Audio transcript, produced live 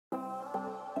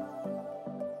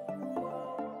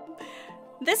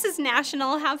This is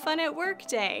National Have Fun at Work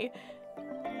Day.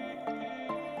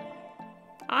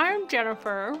 I'm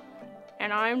Jennifer,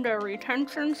 and I'm the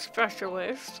retention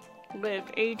specialist with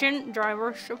Agent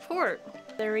Driver Support.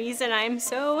 The reason I'm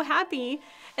so happy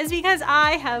is because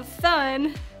I have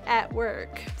fun at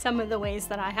work. Some of the ways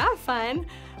that I have fun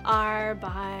are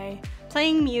by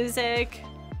playing music,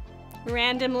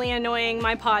 randomly annoying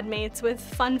my pod mates with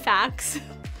fun facts,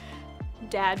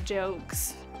 dad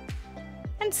jokes,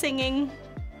 and singing.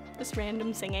 Just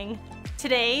random singing.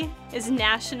 Today is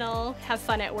National Have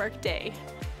Fun at Work Day,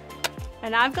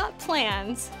 and I've got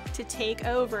plans to take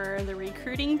over the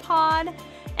recruiting pod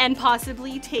and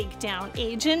possibly take down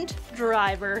Agent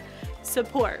Driver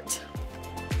Support.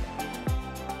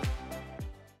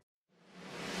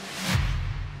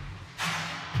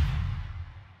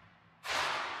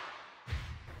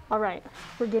 All right,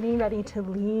 we're getting ready to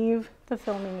leave the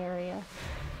filming area,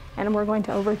 and we're going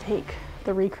to overtake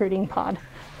the recruiting pod.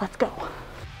 Let's go.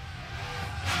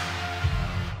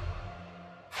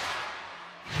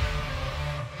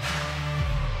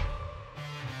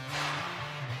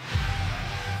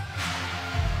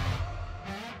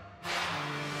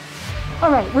 All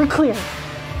right, we're clear.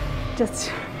 Just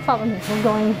follow me. We're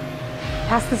going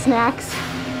past the snacks.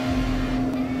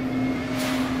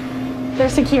 They're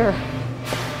secure.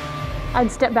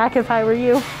 I'd step back if I were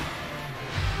you.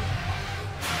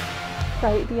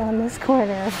 Right beyond this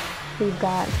corner, we've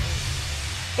got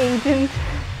Agent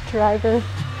Driver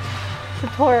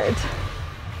Support.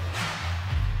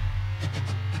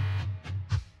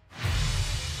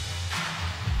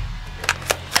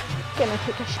 Gonna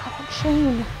take a shot at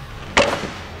Shane.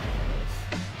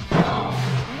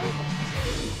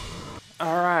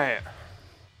 All right.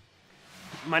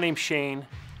 My name's Shane.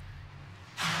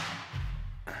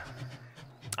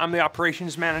 I'm the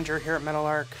operations manager here at Metal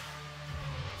Arc.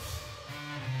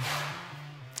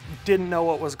 Didn't know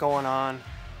what was going on.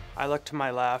 I looked to my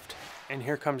left, and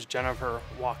here comes Jennifer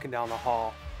walking down the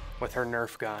hall with her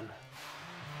Nerf gun.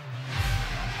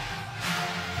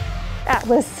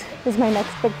 Atlas is my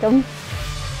next victim.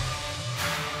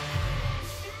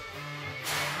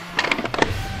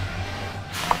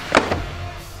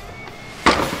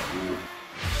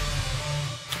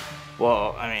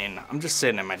 Well, I mean, I'm just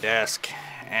sitting at my desk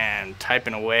and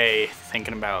typing away,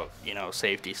 thinking about,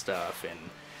 safety stuff and,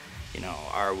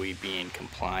 are we being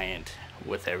compliant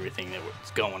with everything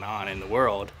that's going on in the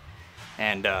world?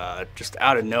 And just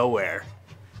out of nowhere,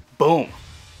 boom,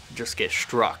 just get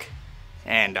struck.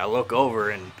 And I look over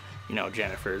and,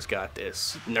 Jennifer's got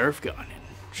this Nerf gun and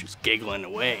she's giggling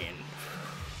away, and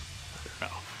I don't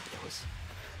know, it was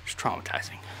just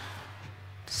traumatizing,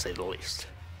 to say the least.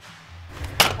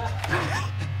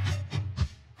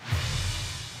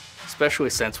 Especially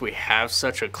since we have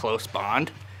such a close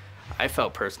bond, I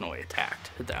felt personally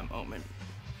attacked at that moment.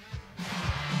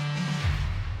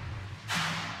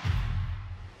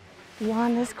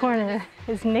 Beyond this corner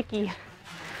is Nikki.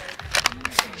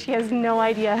 She has no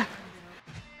idea.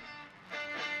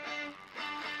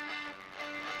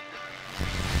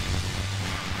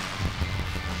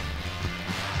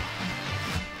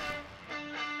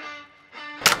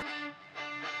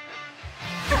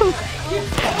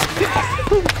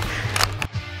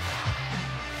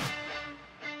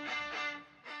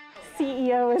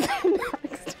 CEO is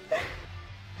next.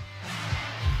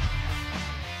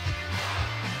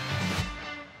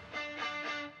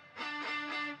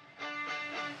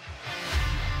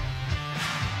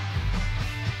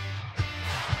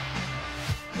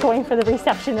 Going for the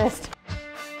receptionist.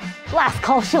 Last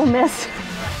call she'll miss.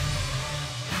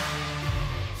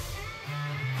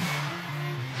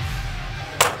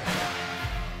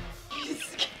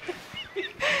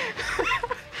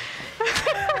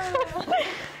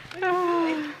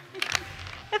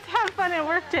 Let's have fun at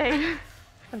work day.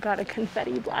 I've got a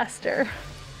confetti blaster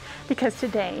because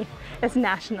today is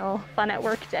National Fun at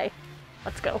Work Day.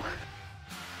 Let's go.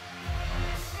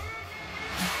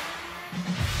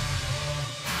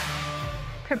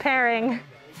 Preparing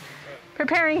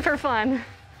for fun.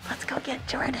 Let's go get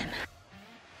Jordan.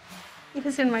 He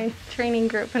was in my training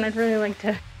group and I'd really like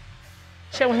to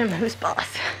show him who's boss.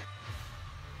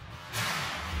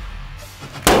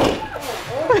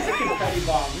 Oh, it's a confetti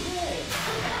bomb. Yay.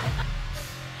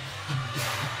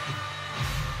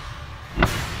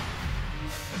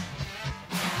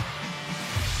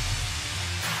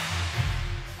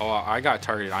 Oh, I got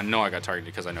targeted. I know I got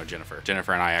targeted because I know Jennifer.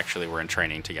 Jennifer and I actually were in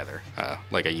training together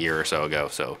like a year or so ago,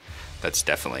 so that's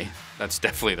definitely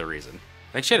the reason.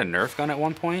 I think she had a Nerf gun at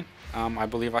one point, I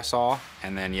believe I saw,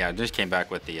 and then yeah, just came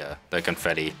back with the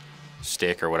confetti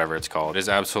stick or whatever it's called. It's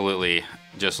absolutely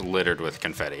just littered with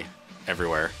confetti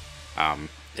everywhere.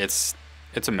 It's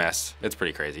It's a mess. It's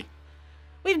pretty crazy.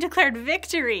 We've declared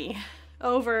victory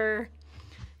over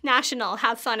National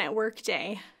Have Fun at Work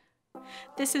Day.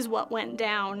 This is what went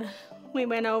down. We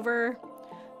went over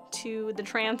to the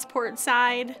transport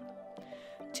side,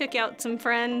 took out some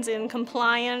friends in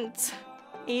compliance,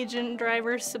 agent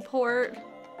driver support,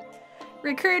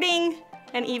 recruiting,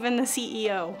 and even the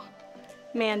CEO,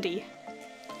 Mandy.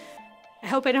 I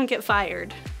hope I don't get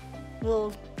fired.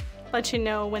 We'll let you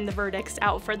know when the verdict's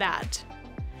out for that.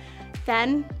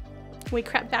 Then we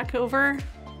crept back over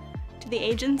to the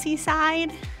agency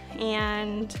side,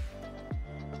 and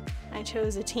I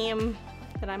chose a team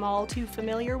that I'm all too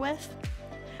familiar with.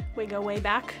 We go way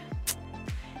back.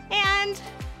 And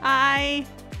I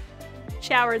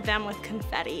showered them with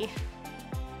confetti.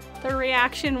 The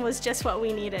reaction was just what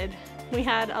we needed. We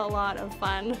had a lot of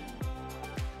fun.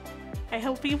 I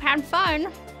hope you had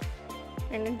fun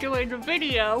and enjoyed the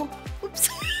video. Oops.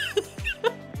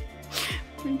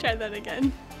 Let me try that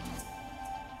again.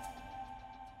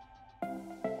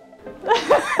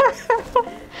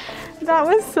 That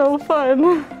was so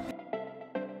fun.